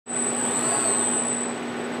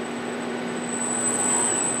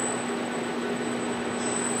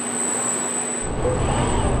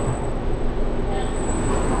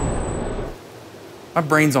My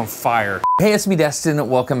brain's on fire. Hey, it's me, Destin.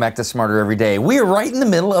 Welcome back to Smarter Every Day. We are right in the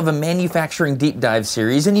middle of a manufacturing deep dive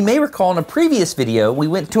series, and you may recall in a previous video, we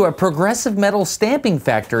went to a progressive metal stamping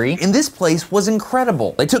factory, and this place was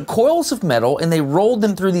incredible. They took coils of metal and they rolled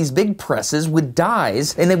them through these big presses with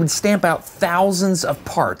dies, and they would stamp out thousands of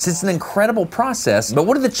parts. It's an incredible process, but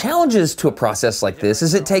one of the challenges to a process like this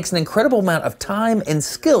is it takes an incredible amount of time and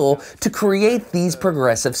skill to create these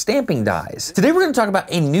progressive stamping dies. Today we're going to talk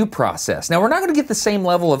about a new process. Now, we're not going to get the same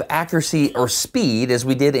level of accuracy or speed as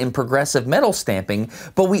we did in progressive metal stamping,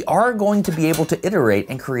 but we are going to be able to iterate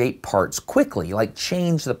and create parts quickly, like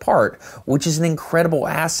change the part, which is an incredible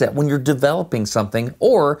asset when you're developing something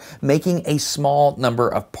or making a small number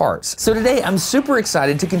of parts. So today I'm super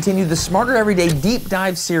excited to continue the Smarter Everyday deep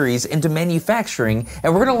dive series into manufacturing,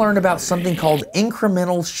 and we're going to learn about something called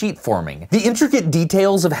incremental sheet forming. The intricate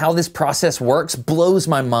details of how this process works blows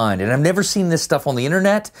my mind, and I've never seen this stuff on the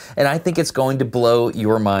internet, and I think it's going to blow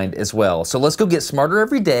your mind as well. So let's go get smarter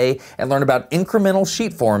every day and learn about incremental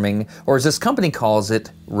sheet forming, or as this company calls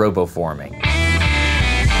it, Roboforming.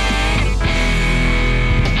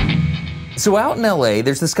 So out in LA,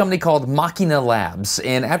 there's this company called Machina Labs,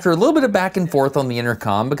 and after a little bit of back and forth on the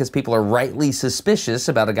intercom, because people are rightly suspicious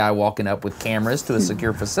about a guy walking up with cameras to a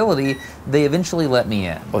secure facility, they eventually let me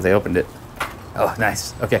in. Oh, they opened it. Oh,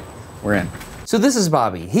 nice. Okay, we're in. So this is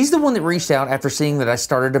Bobby. He's the one that reached out after seeing that I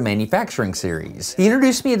started a manufacturing series. He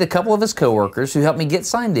introduced me to a couple of his coworkers who helped me get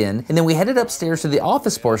signed in, and then we headed upstairs to the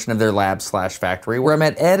office portion of their lab/factory where I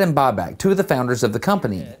met Ed and Bobak, two of the founders of the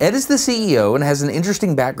company. Ed is the CEO and has an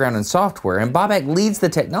interesting background in software, and Bobak leads the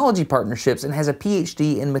technology partnerships and has a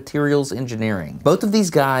PhD in materials engineering. Both of these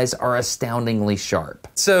guys are astoundingly sharp.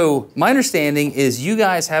 So my understanding is you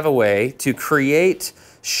guys have a way to create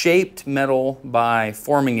shaped metal by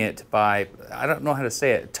forming it by, I don't know how to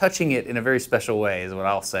say it, touching it in a very special way is what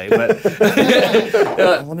I'll say, but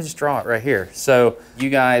let me just draw it right here. So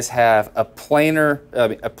you guys have a plane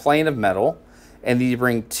of metal, and you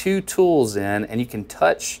bring two tools in, and you can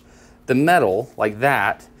touch the metal like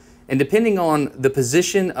that, and depending on the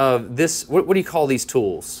position of this, what do you call these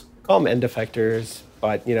tools? Call them end effectors,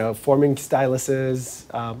 but you know, forming styluses.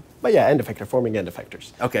 But yeah, end effector, forming end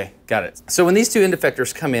effectors. Okay, got it. So when these two end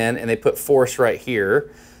effectors come in and they put force right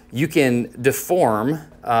here, you can deform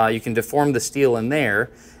the steel in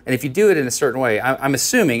there. And if you do it in a certain way, I'm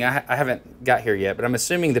assuming, I haven't got here yet, but I'm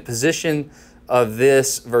assuming the position of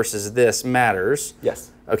this versus this matters.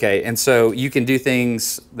 Yes. Okay, and so you can do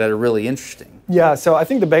things that are really interesting. Yeah, so I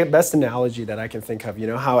think the best analogy that I can think of, you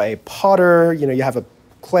know, how a potter, you know, you have a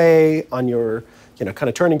clay on your kind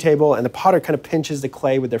of turning table, and the potter kind of pinches the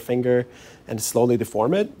clay with their finger and slowly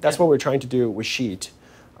deform it. That's what we're trying to do with sheet.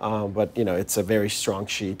 But you know, it's a very strong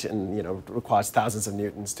sheet, and you know, requires thousands of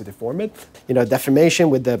newtons to deform it. You know,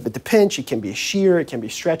 deformation with the pinch, it can be shear, it can be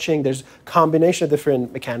stretching. There's a combination of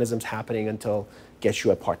different mechanisms happening until it gets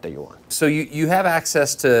you a part that you want. So you have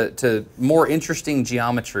access to more interesting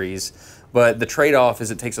geometries, but the trade-off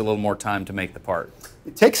is it takes a little more time to make the part.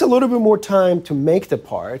 It takes a little bit more time to make the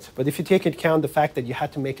part, but if you take into account the fact that you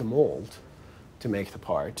had to make a mold to make the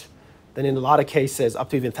part, then in a lot of cases, up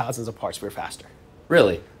to even thousands of parts, we're faster.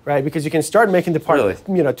 Really? Right, because you can start making the part,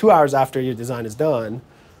 you know, 2 hours after your design is done.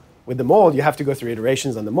 With the mold, you have to go through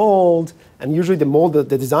iterations on the mold, and usually the mold, the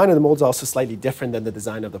design of the mold is also slightly different than the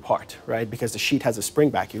design of the part, right? Because the sheet has a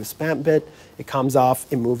spring back. You stamp it, it comes off,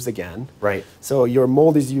 it moves again. Right. So your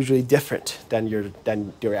mold is usually different than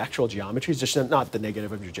your actual geometry. It's just not the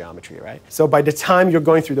negative of your geometry, right? So by the time you're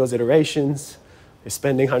going through those iterations, you're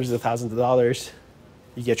spending hundreds of thousands of dollars,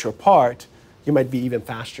 you get your part, you might be even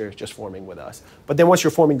faster just forming with us. But then once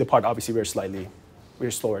you're forming the part, obviously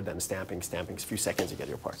we're slower than stamping. Stamping's a few seconds to get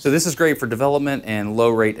your parts. So this is great for development and low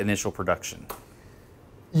rate initial production.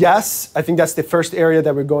 Yes, I think that's the first area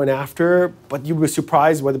that we're going after, but you were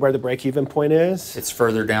surprised where the break-even point is. It's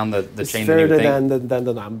further down the chain than you think. It's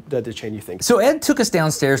further than the chain you think. So Ed took us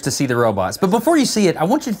downstairs to see the robots, but before you see it, I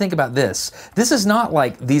want you to think about this. This is not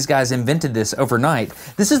like these guys invented this overnight.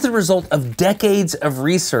 This is the result of decades of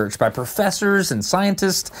research by professors and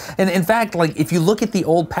scientists, and in fact, like if you look at the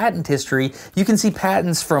old patent history, you can see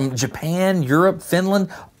patents from Japan, Europe, Finland,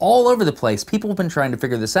 all over the place. People have been trying to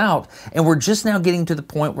figure this out, and we're just now getting to the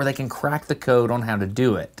point where they can crack the code on how to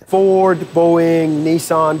do it. Ford, Boeing,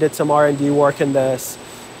 Nissan did some R&D work in this,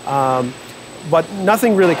 but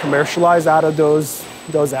nothing really commercialized out of those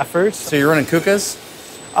efforts. So you're running KUKAs?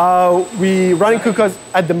 We running KUKAs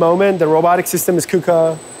at the moment. The robotic system is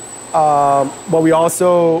KUKA, but we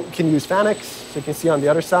also can use FANUCs. So you can see on the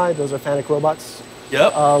other side, those are FANUC robots.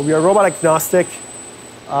 Yep. We are robot agnostic.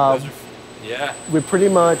 Yeah. We pretty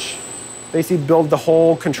much basically build the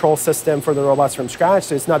whole control system for the robots from scratch,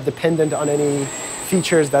 so it's not dependent on any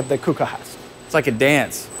features that the KUKA has. It's like a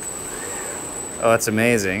dance. Oh, that's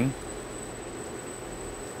amazing.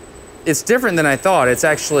 It's different than I thought. It's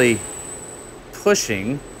actually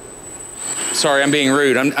pushing. Sorry, I'm being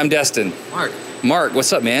rude. I'm Destin. Mark. Mark,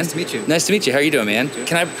 what's up, man? Nice to meet you. Nice to meet you. How you doing, man?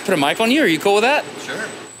 Can I put a mic on you? Are you cool with that? Sure.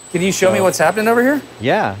 Can you show me what's happening over here?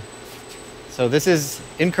 Yeah. So this is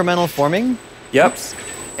incremental forming. Yep.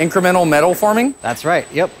 Incremental metal forming? That's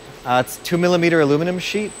right. Yep. It's 2mm aluminum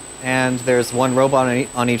sheet, and there's one robot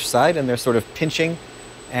on each side, and they're sort of pinching,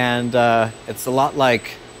 and it's a lot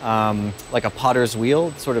like a potter's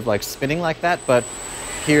wheel, sort of like spinning like that. But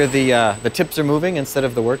here the tips are moving instead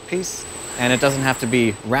of the workpiece, and it doesn't have to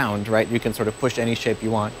be round, right? You can sort of push any shape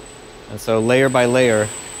you want, and so layer by layer,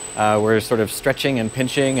 we're sort of stretching and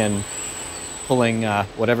pinching and pulling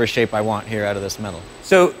whatever shape I want here out of this metal.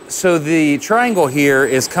 So the triangle here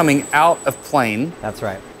is coming out of plane. That's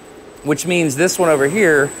right. Which means this one over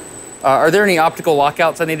here, are there any optical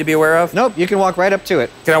lockouts I need to be aware of? Nope, you can walk right up to it.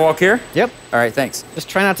 Can I walk here? Yep. All right, thanks. Just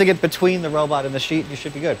try not to get between the robot and the sheet, you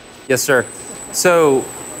should be good. Yes, sir. So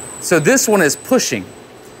this one is pushing.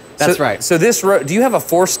 That's right. So do you have a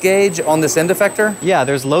force gauge on this end effector? Yeah,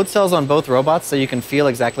 there's load cells on both robots, so you can feel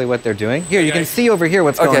exactly what they're doing. Here, you can see over here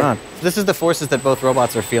what's going on. This is the forces that both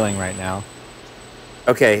robots are feeling right now.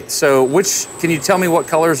 Okay, so can you tell me what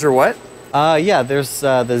colors are what? Yeah, there's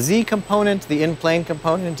the Z component, the in-plane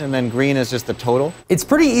component, and then green is just the total. It's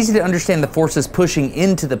pretty easy to understand the forces pushing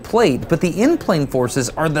into the plate, but the in-plane forces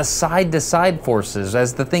are the side-to-side forces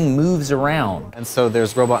as the thing moves around. And so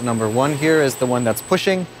there's robot number 1 here is the one that's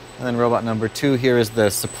pushing, and then robot number 2 here is the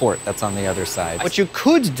support that's on the other side. What you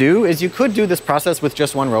could do is you could do this process with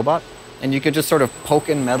just one robot, and you could just sort of poke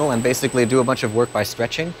in metal and basically do a bunch of work by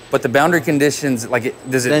stretching. But the boundary conditions,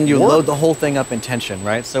 does it Then you work? load the whole thing up in tension,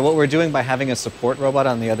 right? So what we're doing by having a support robot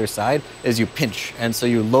on the other side is you pinch, and so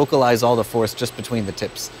you localize all the force just between the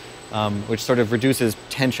tips, which sort of reduces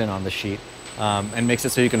tension on the sheet and makes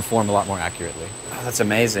it so you can form a lot more accurately. Oh, that's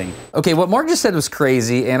amazing. Okay, what Mark just said was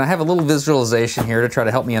crazy, and I have a little visualization here to try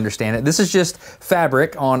to help me understand it. This is just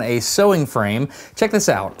fabric on a sewing frame. Check this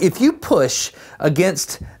out. If you push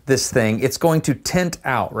against this thing, it's going to tent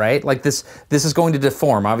out, right? Like this is going to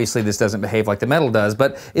deform. Obviously, this doesn't behave like the metal does,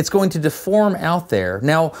 but it's going to deform out there.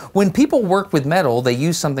 Now, when people work with metal, they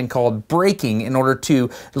use something called braking in order to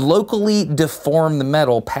locally deform the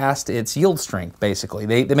metal past its yield strength, basically.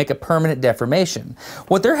 They make a permanent deformation.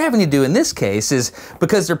 What they're having to do in this case is,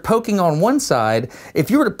 because they're poking on one side,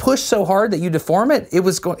 if you were to push so hard that you deform it,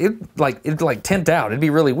 it'd like tent out. It'd be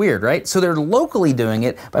really weird, right? So they're locally doing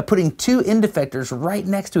it by putting two end effectors right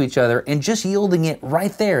next to each other and just yielding it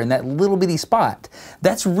right there in that little bitty spot.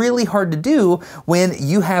 That's really hard to do when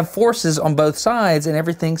you have forces on both sides and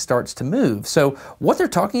everything starts to move. So what they're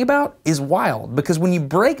talking about is wild, because when you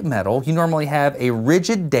break metal, you normally have a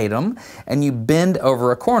rigid datum and you bend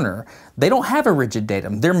over a corner. They don't have a rigid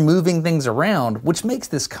datum. They're moving things around, which makes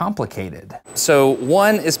this complicated. So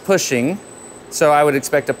one is pushing, so I would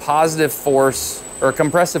expect a positive force or a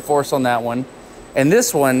compressive force on that one. And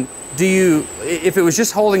this one, if it was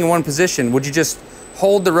just holding in one position, would you just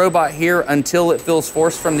hold the robot here until it feels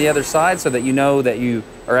force from the other side so that you know that you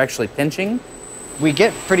are actually pinching? We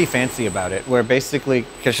get pretty fancy about it, where basically,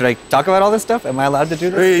 should I talk about all this stuff? Am I allowed to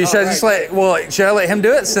do this? Should I let him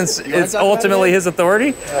do it since it's ultimately his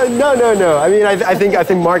authority? No. I mean, I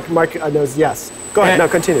think Mark knows yes. Go ahead, now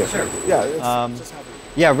continue. Sure. Yeah.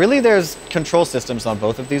 Yeah, really there's control systems on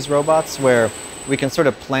both of these robots where we can sort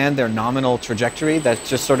of plan their nominal trajectory that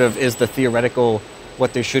just sort of is the theoretical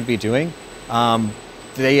what they should be doing.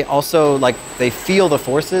 They also, they feel the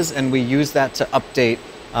forces, and we use that to update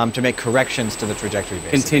to make corrections to the trajectory,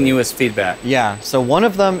 basically. Continuous feedback. Yeah, so one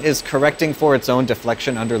of them is correcting for its own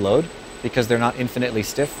deflection under load because they're not infinitely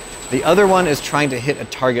stiff. The other one is trying to hit a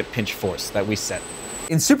target pinch force that we set.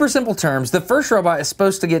 In super simple terms, the first robot is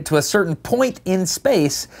supposed to get to a certain point in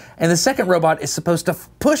space, and the second robot is supposed to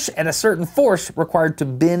push at a certain force required to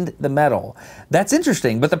bend the metal. That's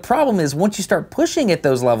interesting, but the problem is once you start pushing at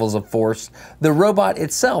those levels of force, the robot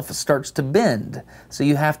itself starts to bend. So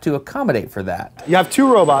you have to accommodate for that. You have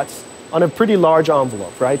two robots on a pretty large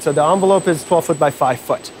envelope, right? So the envelope is 12 foot by 5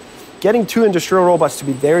 foot. Getting two industrial robots to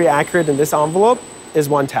be very accurate in this envelope is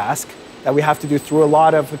one task that we have to do through a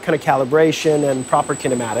lot of kind of calibration and proper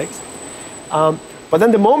kinematics. But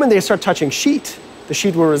then the moment they start touching sheet, the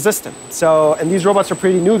sheet will resist them. So, and these robots are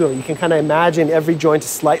pretty noodle. You can kind of imagine every joint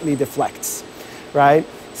slightly deflects, right?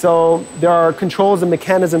 So there are controls and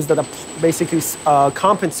mechanisms that basically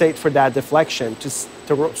compensate for that deflection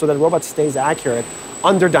so that the robot stays accurate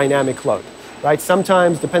under dynamic load. right?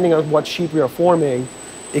 Sometimes, depending on what sheet we are forming,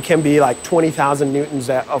 it can be like 20,000 newtons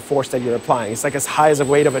of force that you're applying. It's like as high as the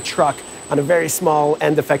weight of a truck on a very small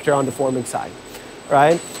end effector on the forming side,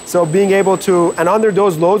 right? So being able to, and under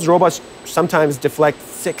those loads, robots sometimes deflect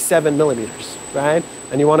 6-7 millimeters, right?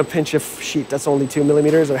 And you want to pinch a sheet that's only 2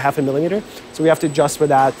 millimeters or 0.5 millimeter. So we have to adjust for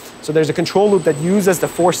that. So there's a control loop that uses the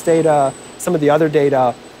force data, some of the other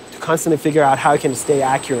data, to constantly figure out how it can stay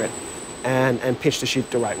accurate and pitch the sheet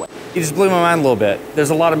the right way. You just blew my mind a little bit.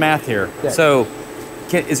 There's a lot of math here. Yeah. So,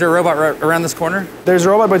 is there a robot around this corner? There's a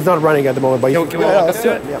robot, but it's not running at the moment. But Can we walk up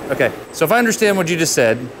to it? Yeah. Okay. So if I understand what you just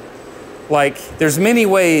said, like there's many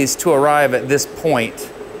ways to arrive at this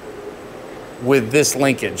point with this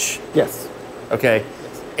linkage. Yes. Okay.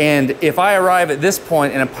 And if I arrive at this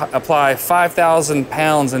point and apply 5,000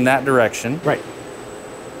 pounds in that direction, Right.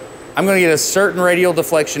 I'm going to get a certain radial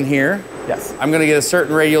deflection here. Yes. I'm going to get a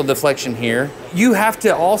certain radial deflection here. You have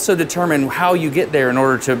to also determine how you get there in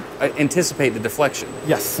order to anticipate the deflection.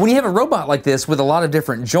 Yes. When you have a robot like this with a lot of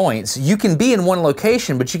different joints, you can be in one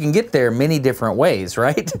location, but you can get there many different ways,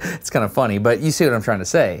 right? It's kind of funny, but you see what I'm trying to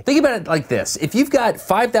say. Think about it like this. If you've got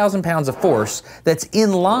 5,000 pounds of force that's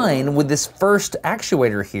in line with this first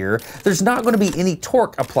actuator here, there's not going to be any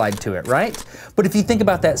torque applied to it, right? But if you think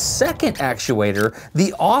about that second actuator,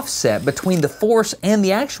 the offset between the force and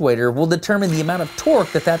the actuator will determine the amount of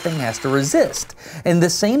torque that thing has to resist. And the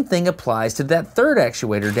same thing applies to that third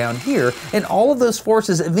actuator down here, and all of those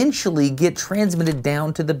forces eventually get transmitted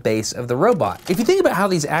down to the base of the robot. If you think about how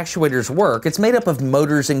these actuators work, it's made up of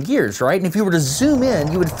motors and gears, right? And if you were to zoom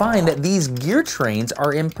in, you would find that these gear trains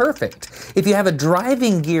are imperfect. If you have a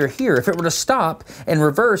driving gear here, if it were to stop and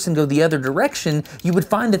reverse and go the other direction, you would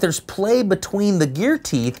find that there's play between the gear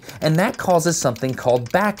teeth, and that causes something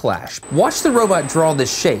called backlash. Watch the robot draw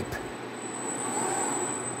this shape.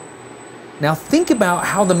 Now think about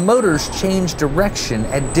how the motors change direction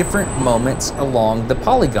at different moments along the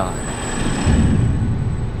polygon.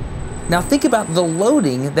 Now think about the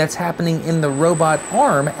loading that's happening in the robot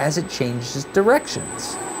arm as it changes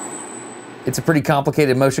directions. It's a pretty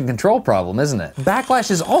complicated motion control problem, isn't it? Backlash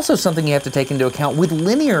is also something you have to take into account with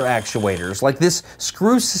linear actuators, like this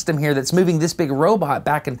screw system here that's moving this big robot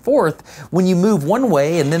back and forth. When you move one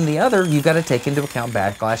way and then the other, you've got to take into account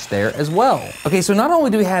backlash there as well. Okay, so not only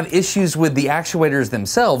do we have issues with the actuators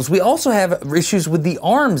themselves, we also have issues with the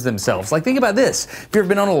arms themselves. Like think about this. Have you ever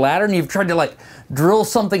been on a ladder and you've tried to like drill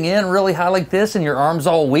something in really high like this and your arm's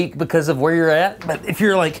all weak because of where you're at? But if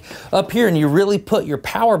you're like up here and you really put your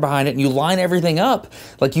power behind it and you line everything up,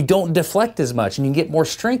 like you don't deflect as much and you get more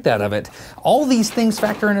strength out of it. All these things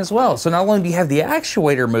factor in as well. So not only do you have the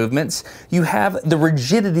actuator movements, you have the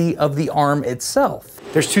rigidity of the arm itself.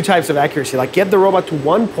 There's two types of accuracy, like get the robot to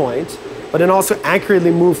one point, but then also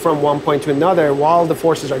accurately move from one point to another while the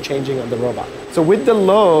forces are changing on the robot. So with the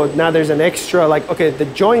load, now there's an extra, like, okay, the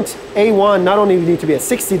joint A1 not only need to be at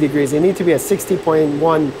 60 degrees, they need to be at 60.1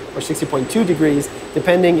 or 60.2 degrees,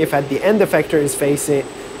 depending if at the end effector is facing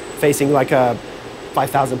like a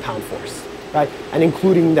 5,000 pound force, right? And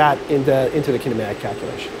including that into the kinematic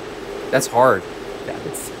calculation. That's hard. Yeah,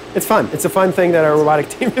 it's fun. It's a fun thing that our robotic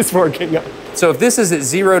team is working on. So if this is at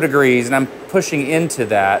 0 degrees and I'm pushing into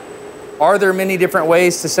that, are there many different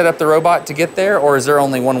ways to set up the robot to get there, or is there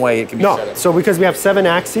only one way it can be set up? No, so because we have 7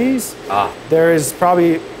 axes, there is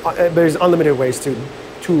probably, there's unlimited ways to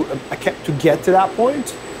get to that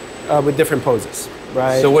point with different poses,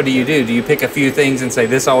 right? So what do? Do you pick a few things and say,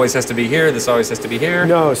 this always has to be here, this always has to be here?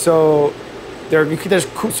 No, so there's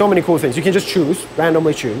so many cool things. You can just choose,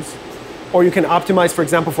 randomly choose, or you can optimize, for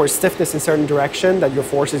example, for stiffness in certain direction that your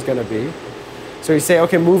force is gonna be. So you say,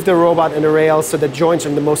 okay, move the robot and the rails so the joints are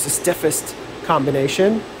in the most stiffest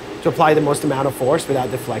combination to apply the most amount of force without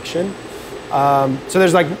deflection. So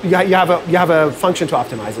there's like, you have a function to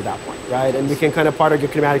optimize at that point, right? And you can kind of part of your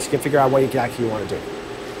kinematics, you can figure out what exactly you want to do.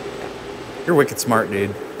 You're wicked smart,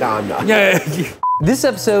 dude. No, I'm not. Yeah. This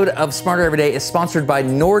episode of Smarter Every Day is sponsored by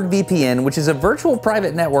NordVPN, which is a virtual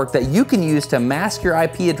private network that you can use to mask your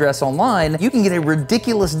IP address online. You can get a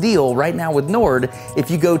ridiculous deal right now with Nord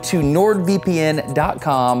if you go to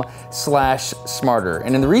nordvpn.com/smarter.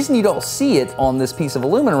 And then the reason you don't see it on this piece of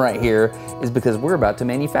aluminum right here is because we're about to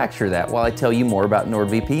manufacture that while I tell you more about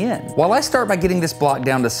NordVPN. While I start by getting this block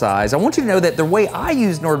down to size, I want you to know that the way I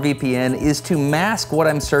use NordVPN is to mask what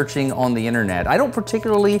I'm searching on the internet. I don't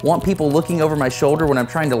particularly want people looking over my shoulder shoulder when I'm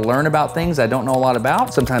trying to learn about things I don't know a lot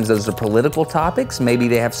about. Sometimes those are political topics. Maybe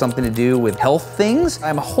they have something to do with health things.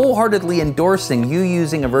 I'm wholeheartedly endorsing you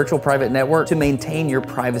using a virtual private network to maintain your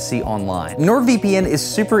privacy online. NordVPN is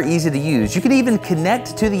super easy to use. You can even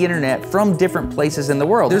connect to the internet from different places in the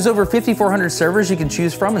world. There's over 5,400 servers you can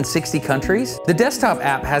choose from in 60 countries. The desktop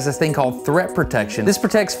app has this thing called threat protection. This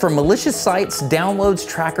protects from malicious sites, downloads,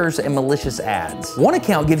 trackers, and malicious ads. One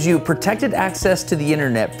account gives you protected access to the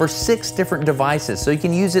internet for 6 different devices, so you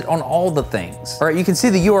can use it on all the things. All right, you can see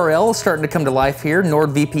the URL starting to come to life here,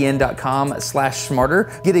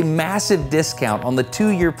 nordvpn.com/smarter. Get a massive discount on the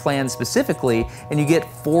 2-year plan specifically, and you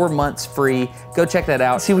get 4 months free. Go check that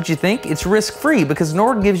out. See what you think. It's risk-free because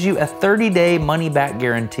Nord gives you a 30-day money-back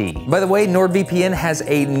guarantee. By the way, NordVPN has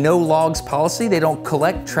a no logs policy. They don't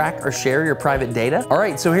collect, track, or share your private data. All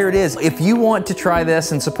right, so here it is. If you want to try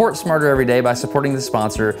this and support Smarter Every Day by supporting the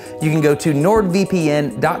sponsor, you can go to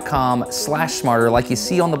nordvpn.com/smarter like you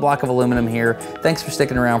see on the block of aluminum here. Thanks for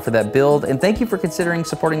sticking around for that build, and thank you for considering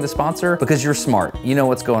supporting the sponsor because you're smart. You know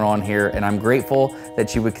what's going on here, and I'm grateful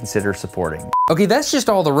that you would consider supporting. Okay, that's just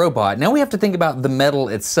all the robot. Now we have to think about the metal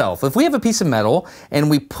itself. If we have a piece of metal and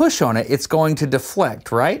we push on it, it's going to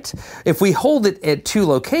deflect, right? If we hold it at 2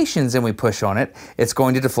 locations and we push on it, it's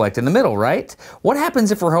going to deflect in the middle, right? What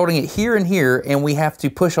happens if we're holding it here and here and we have to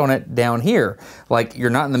push on it down here? Like you're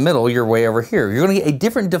not in the middle, you're way over here. You're gonna get a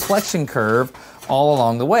different deflection curve all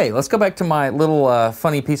along the way. Let's go back to my little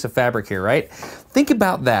funny piece of fabric here, right? Think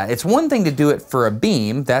about that. It's one thing to do it for a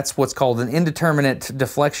beam. That's what's called an indeterminate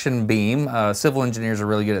deflection beam. Civil engineers are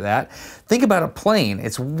really good at that. Think about a plane.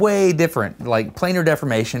 It's way different. Like planar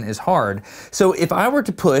deformation is hard. So if I were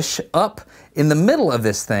to push up in the middle of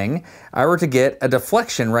this thing, I were to get a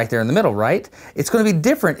deflection right there in the middle, right? It's going to be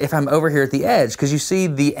different if I'm over here at the edge because you see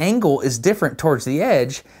the angle is different towards the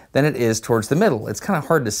edge than it is towards the middle. It's kind of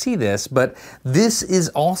hard to see this, but this is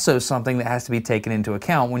also something that has to be taken into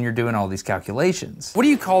account when you're doing all these calculations. What do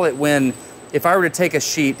you call it when, if I were to take a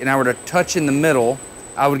sheet and I were to touch in the middle,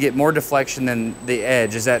 I would get more deflection than the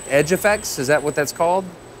edge? Is that edge effects? Is that what that's called?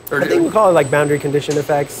 I think we call it like boundary condition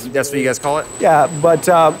effects. That's what you guys call it? Yeah, but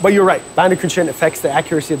you're right. Boundary condition affects the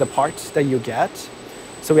accuracy of the parts that you get.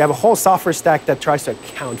 So we have a whole software stack that tries to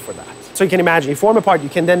account for that. So you can imagine, you form a part, you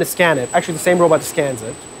can then scan it. Actually, the same robot scans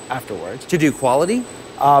it afterwards. To do quality?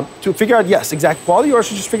 To figure out, yes, exact quality, or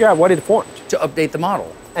to just figure out what it formed. To update the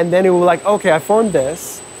model. And then it will like, okay, I formed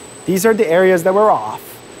this. These are the areas that were off.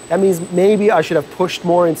 That means maybe I should have pushed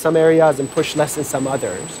more in some areas and pushed less in some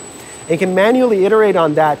others. And you can manually iterate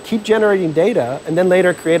on that, keep generating data, and then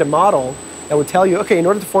later create a model that would tell you, okay, in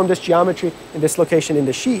order to form this geometry in this location in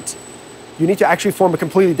the sheet, you need to actually form a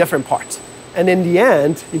completely different part. And in the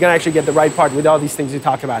end, you're gonna actually get the right part with all these things you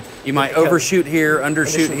talk about. You might overshoot here,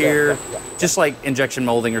 undershoot here, yeah. just like injection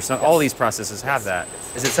molding or something. All these processes have that.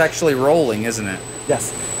 It's actually rolling, isn't it?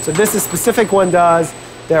 Yes. So this is specific one does.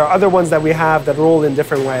 There are other ones that we have that roll in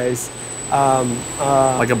different ways.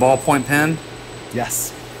 Like a ballpoint pen?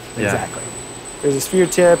 Yes, Yeah. exactly. There's a sphere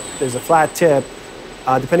tip, there's a flat tip.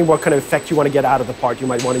 Depending what kind of effect you want to get out of the part, you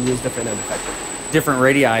might want to use different end effector. Different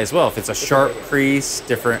radii as well. If it's a sharp crease,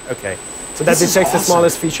 different, okay. So that detects the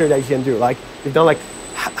smallest feature that you can do. Like we've done like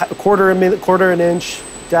a quarter an inch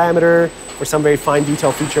diameter for some very fine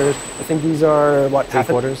detail features. I think these are what,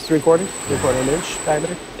 three quarter an inch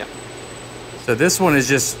diameter. Yeah. So this one is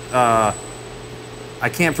just, I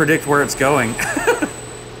can't predict where it's going.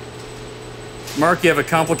 Mark, you have a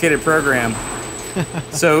complicated program.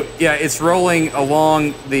 So yeah, it's rolling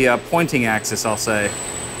along the pointing axis, I'll say.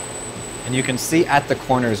 And you can see at the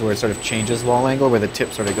corners where it sort of changes wall angle, where the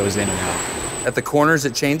tip sort of goes in and out. At the corners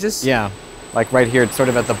it changes? Yeah, like right here, it's sort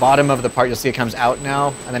of at the bottom of the part, you'll see it comes out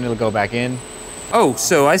now, and then it'll go back in. Oh,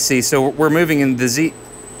 so I see. So we're moving in the Z.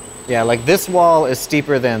 Yeah, like this wall is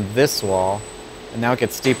steeper than this wall, and now it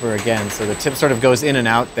gets steeper again, so the tip sort of goes in and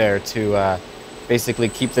out there to basically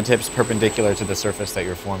keep the tips perpendicular to the surface that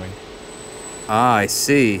you're forming. Ah, I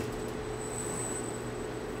see.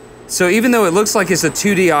 So even though it looks like it's a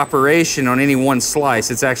 2D operation on any one slice,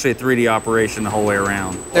 it's actually a 3D operation the whole way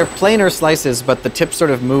around. They're planar slices, but the tips sort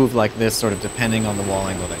of move like this, sort of depending on the wall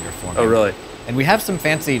angle that you're forming. Oh, really? And we have some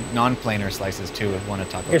fancy non-planar slices too, if you want to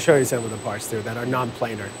talk about. I can show you some of the parts too that are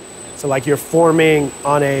non-planar. So like you're forming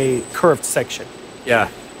on a curved section. Yeah.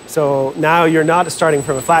 So now you're not starting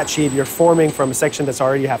from a flat sheet, you're forming from a section that's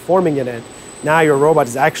already have forming in it. Now your robot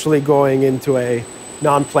is actually going into a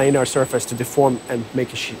non-planar surface to deform and make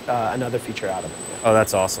another feature out of it. Yeah. Oh,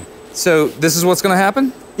 that's awesome. So this is what's going to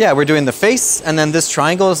happen? Yeah, we're doing the face, and then this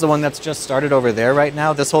triangle is the one that's just started over there right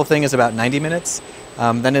now. This whole thing is about 90 minutes.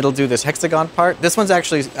 Then it'll do this hexagon part. This one's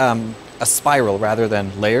actually a spiral rather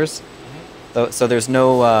than layers. So there's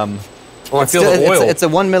no. Oh, I feel the oil. It's a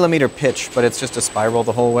 1 millimeter pitch, but it's just a spiral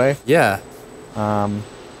the whole way. Yeah.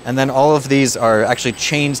 And then all of these are actually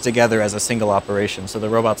chained together as a single operation. So the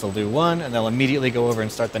robots will do one, and they'll immediately go over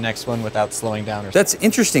and start the next one without slowing down. That's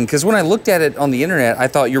interesting, because when I looked at it on the internet, I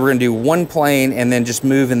thought you were going to do one plane and then just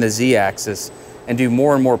move in the z-axis and do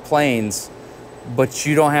more and more planes, but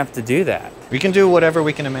you don't have to do that. We can do whatever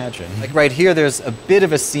we can imagine. Like right here, there's a bit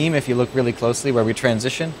of a seam if you look really closely where we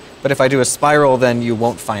transition. But if I do a spiral, then you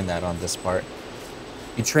won't find that on this part.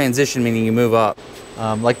 You transition, meaning you move up.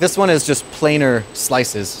 Like this one is just planar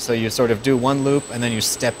slices. So you sort of do one loop and then you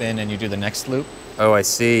step in and you do the next loop. Oh, I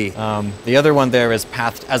see. The other one there is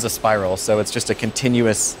pathed as a spiral. So it's just a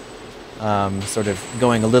continuous sort of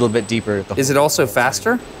going a little bit deeper. Is it also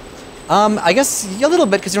faster? I guess a little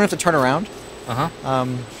bit because you don't have to turn around. Uh-huh.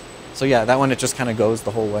 So yeah, that one, it just kind of goes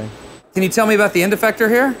the whole way. Can you tell me about the end effector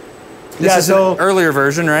here? This is an earlier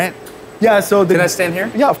version, right? Yeah, so Can I stand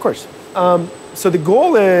here? Yeah, of course. So the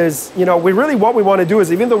goal is, what we want to do is,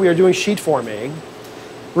 even though we are doing sheet forming,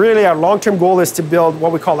 really our long-term goal is to build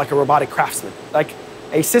what we call like a robotic craftsman, like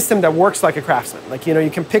a system that works like a craftsman. Like, you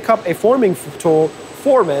can pick up a forming tool,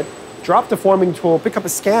 form it, drop the forming tool, pick up a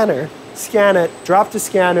scanner, scan it, drop the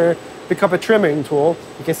scanner, pick up a trimming tool.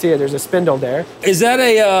 You can see it, there's a spindle there. Is that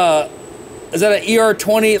a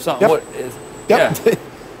ER20 something? Yep. What is? Yep.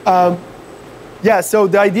 Yeah. Yeah, so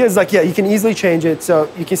the idea is like, you can easily change it. So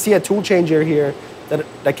you can see a tool changer here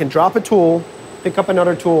that can drop a tool, pick up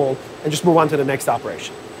another tool, and just move on to the next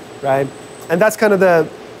operation, right? And that's kind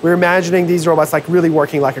of we're imagining these robots like really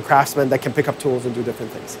working like a craftsman that can pick up tools and do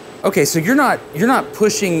different things. Okay, so you're not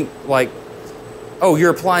pushing like, oh, you're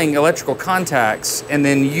applying electrical contacts and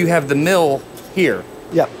then you have the mill here.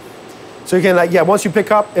 Yep. So you can once you pick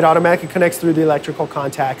up, it automatically connects through the electrical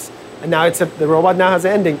contacts. And now the robot now has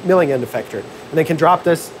an milling end effector. And they can drop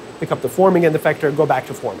this, pick up the forming end effector, go back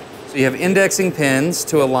to forming. So you have indexing pins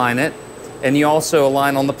to align it, and you also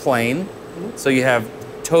align on the plane. So you have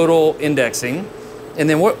total indexing. And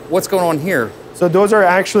then what's going on here? So those are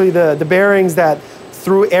actually the bearings that,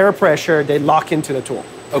 through air pressure, they lock into the tool.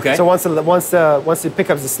 Okay. So once it picks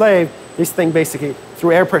up the slave, this thing basically,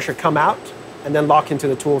 through air pressure, come out and then lock into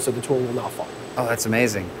the tool so the tool will not fall. Oh, that's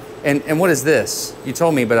amazing. And what is this? You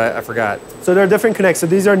told me, but I forgot. So there are different connections. So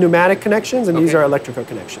these are pneumatic connections, and these are electrical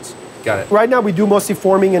connections. Got it. Right now, we do mostly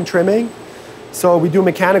forming and trimming. So we do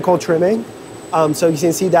mechanical trimming. So you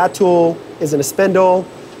can see that tool is in a spindle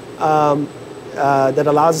that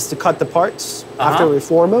allows us to cut the parts after we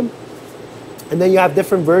form them. And then you have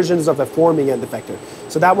different versions of a forming end effector.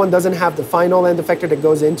 So that one doesn't have the final end effector that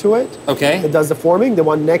goes into it. Okay. It does the forming. The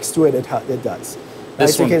one next to it, it does. Right?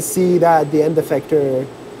 So you can see that the end effector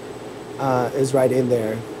is right in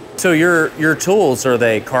there. So your tools, are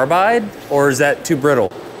they carbide or is that too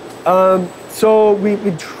brittle? So we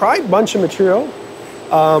tried a bunch of material.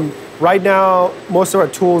 Right now, most of our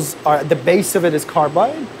tools the base of it is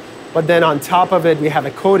carbide, but then on top of it, we have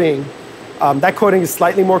a coating. That coating is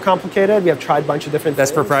slightly more complicated. We have tried a bunch of different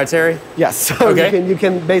That's things. proprietary? Yes. So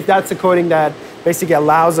that's a coating that basically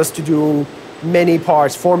allows us to do many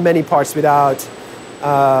parts, form many parts without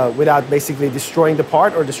basically destroying the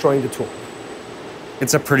part or destroying the tool.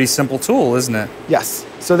 It's a pretty simple tool, isn't it? Yes.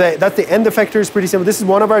 So that's the end effector is pretty simple. This is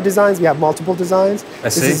one of our designs. We have multiple designs.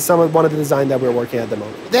 This is one of the designs that we're working at the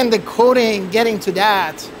moment. Then the coating, getting to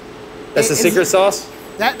that. That's the secret sauce?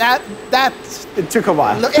 That it took a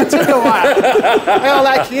while. It took a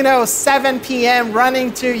while. 7 p.m.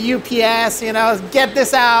 running to UPS, get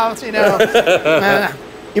this out,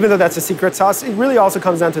 Even though that's a secret sauce, it really also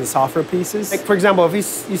comes down to the software pieces. Like, for example, if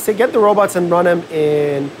you say get the robots and run them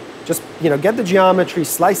in, just get the geometry,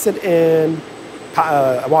 slice it in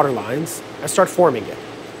water lines, and start forming it.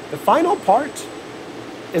 The final part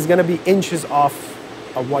is going to be inches off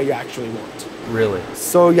of what you actually want. Really?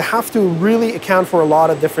 So you have to really account for a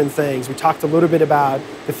lot of different things. We talked a little bit about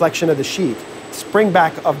deflection of the sheet, spring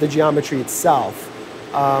back of the geometry itself,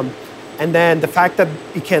 and then the fact that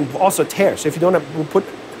it can also tear. So if you don't put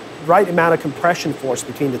right amount of compression force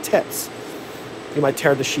between the tips, you might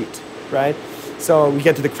tear the sheet, right? So we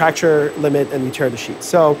get to the fracture limit and we tear the sheet.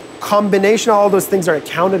 So combination of all those things are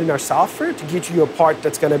accounted in our software to get you a part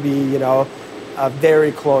that's going to be,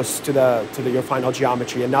 very close to your final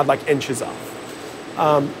geometry and not like inches off.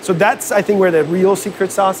 So that's, I think, where the real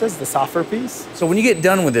secret sauce is, the software piece. So when you get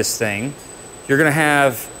done with this thing, you're going to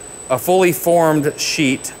have a fully formed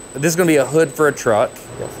sheet. This is going to be a hood for a truck.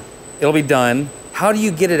 Yes. It'll be done. How do you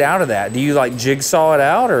get it out of that? Do you like jigsaw it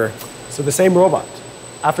out or? So the same robot,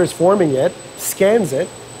 after it's forming it, scans it,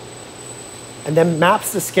 and then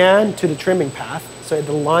maps the scan to the trimming path. So it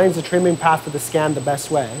aligns the trimming path to the scan the best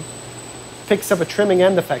way. picks up a trimming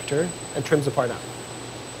end effector and trims the part out.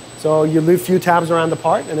 So you leave a few tabs around the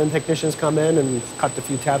part, and then technicians come in and cut the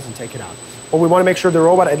few tabs and take it out. But we want to make sure the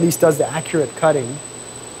robot at least does the accurate cutting,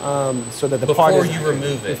 so that the part is before you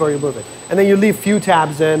remove it. Before you remove it, and then you leave few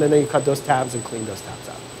tabs in, and then you cut those tabs and clean those tabs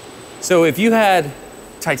out. So if you had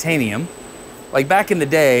titanium, like back in the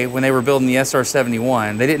day when they were building the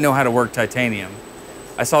SR-71, they didn't know how to work titanium.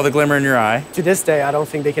 I saw the glimmer in your eye. To this day, I don't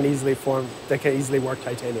think they can easily work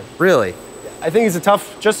titanium. Really? I think it's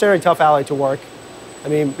a very tough alloy to work. I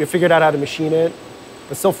mean, we figured out how to machine it,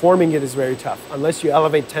 but still forming it is very tough. Unless you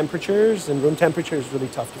elevate temperatures, and room temperature is really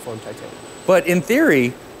tough to form titanium. But in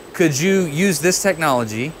theory, could you use this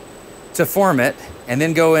technology to form it and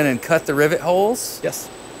then go in and cut the rivet holes? Yes.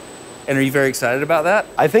 And are you very excited about that?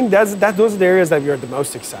 I think those are the areas that we are the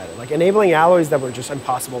most excited. Like enabling alloys that were just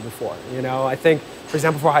impossible before. You know, I think, for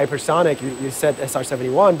example, for hypersonic, you said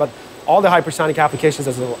SR-71, but all the hypersonic applications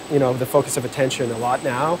as the focus of attention a lot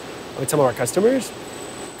now with some of our customers.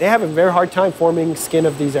 They have a very hard time forming skin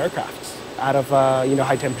of these aircrafts out of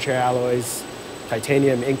high temperature alloys,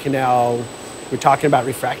 titanium, Inconel. We're talking about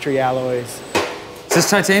refractory alloys. Is this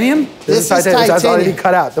titanium? This is titanium. That's already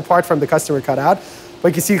cut out. The part from the customer cut out. But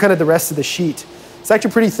you can see kind of the rest of the sheet. It's actually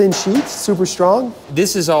a pretty thin sheet, super strong.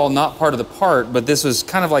 This is all not part of the part, but this was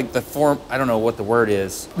kind of like the form, I don't know what the word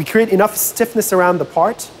is. We create enough stiffness around the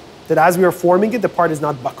part that as we are forming it, the part is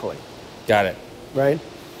not buckling. Got it. Right?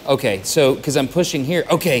 Okay, so, because I'm pushing here.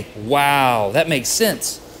 Okay, wow, that makes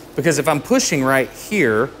sense. Because if I'm pushing right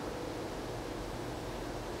here,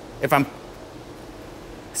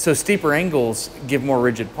 so steeper angles give more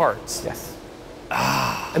rigid parts. Yes.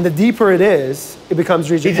 And the deeper it is, it becomes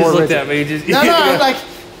rigid. He just looked at me. I'm like,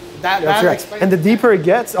 that explains. And the deeper it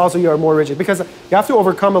gets, also you are more rigid. Because you have to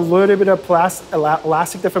overcome a little bit of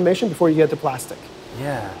elastic deformation before you get to plastic.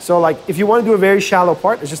 Yeah. So like, if you want to do a very shallow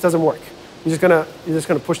part, it just doesn't work. You're just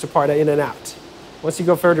gonna push the part in and out. Once you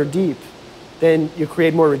go further deep, then you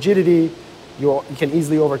create more rigidity. You can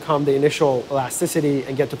easily overcome the initial elasticity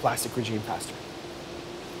and get to plastic regime faster.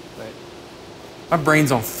 Right. My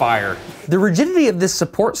brain's on fire. The rigidity of this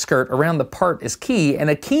support skirt around the part is key, and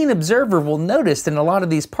a keen observer will notice that in a lot of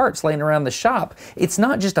these parts laying around the shop, it's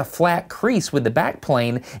not just a flat crease with the back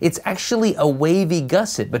plane, it's actually a wavy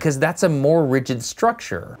gusset because that's a more rigid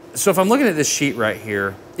structure. So if I'm looking at this sheet right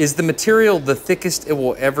here, is the material the thickest it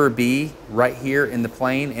will ever be right here in the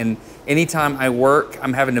plane? And anytime I work,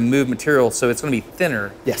 I'm having to move material, so it's gonna be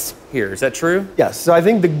thinner. Yes. Here, is that true? Yes, so I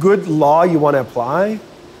think the good law you want to apply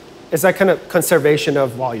is that kind of conservation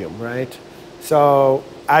of volume, right? So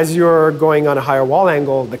as you're going on a higher wall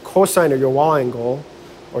angle, the cosine of your wall angle,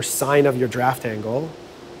 or sine of your draft angle,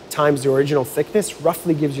 times the original thickness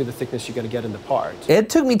roughly gives you the thickness you're going to get in the part. Ed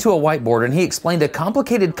took me to a whiteboard and he explained a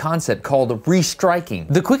complicated concept called restriking.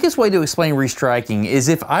 The quickest way to explain restriking is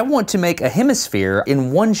if I want to make a hemisphere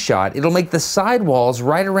in one shot, it'll make the side walls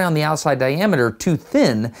right around the outside diameter too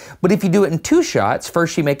thin, but if you do it in two shots,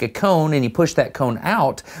 first you make a cone and you push that cone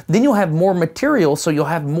out, then you'll have more material, so you'll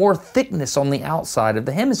have more thickness on the outside of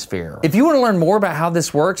the hemisphere. If you want to learn more about how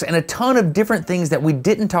this works and a ton of different things that we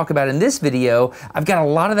didn't talk about in this video, I've got a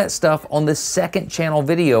lot of that stuff on the second channel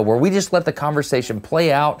video where we just let the conversation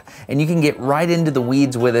play out and you can get right into the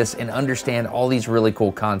weeds with us and understand all these really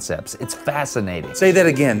cool concepts. It's fascinating. Say that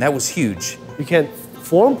again, that was huge. You can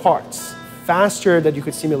form parts faster than you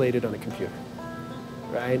could simulate it on a computer,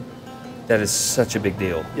 right? That is such a big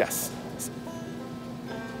deal. Yes.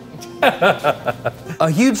 A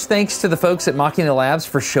huge thanks to the folks at Machina Labs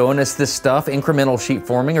for showing us this stuff, incremental sheet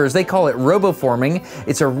forming, or as they call it, Roboforming.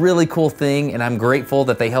 It's a really cool thing, and I'm grateful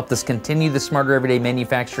that they helped us continue the Smarter Everyday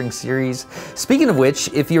Manufacturing series. Speaking of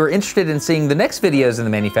which, if you're interested in seeing the next videos in the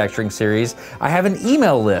manufacturing series, I have an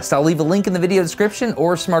email list. I'll leave a link in the video description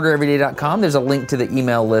or smartereveryday.com. There's a link to the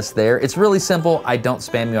email list there. It's really simple. I don't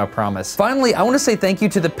spam you, I promise. Finally, I want to say thank you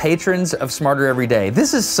to the patrons of Smarter Everyday.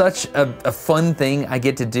 This is such a fun thing I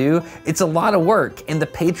get to do. It's a lot of work, and the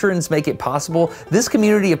patrons make it possible. This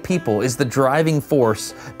community of people is the driving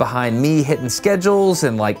force behind me hitting schedules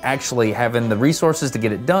and like actually having the resources to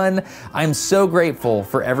get it done. I'm so grateful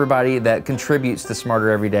for everybody that contributes to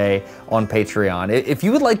Smarter Every Day on Patreon. If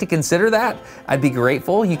you would like to consider that, I'd be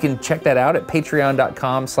grateful. You can check that out at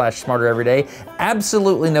patreon.com/smartereveryday.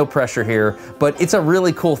 Absolutely no pressure here, but it's a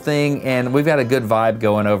really cool thing, and we've got a good vibe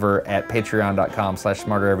going over at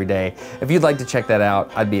patreon.com/smartereveryday. If you'd like to check that out,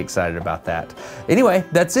 I'd be excited about that. Anyway,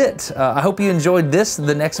 that's it. I hope you enjoyed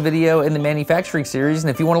the next video in the manufacturing series,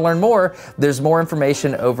 and if you want to learn more, there's more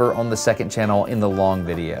information over on the second channel in the long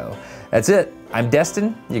video. That's it. I'm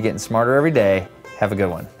Destin. You're getting smarter every day. Have a good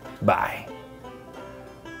one. Bye.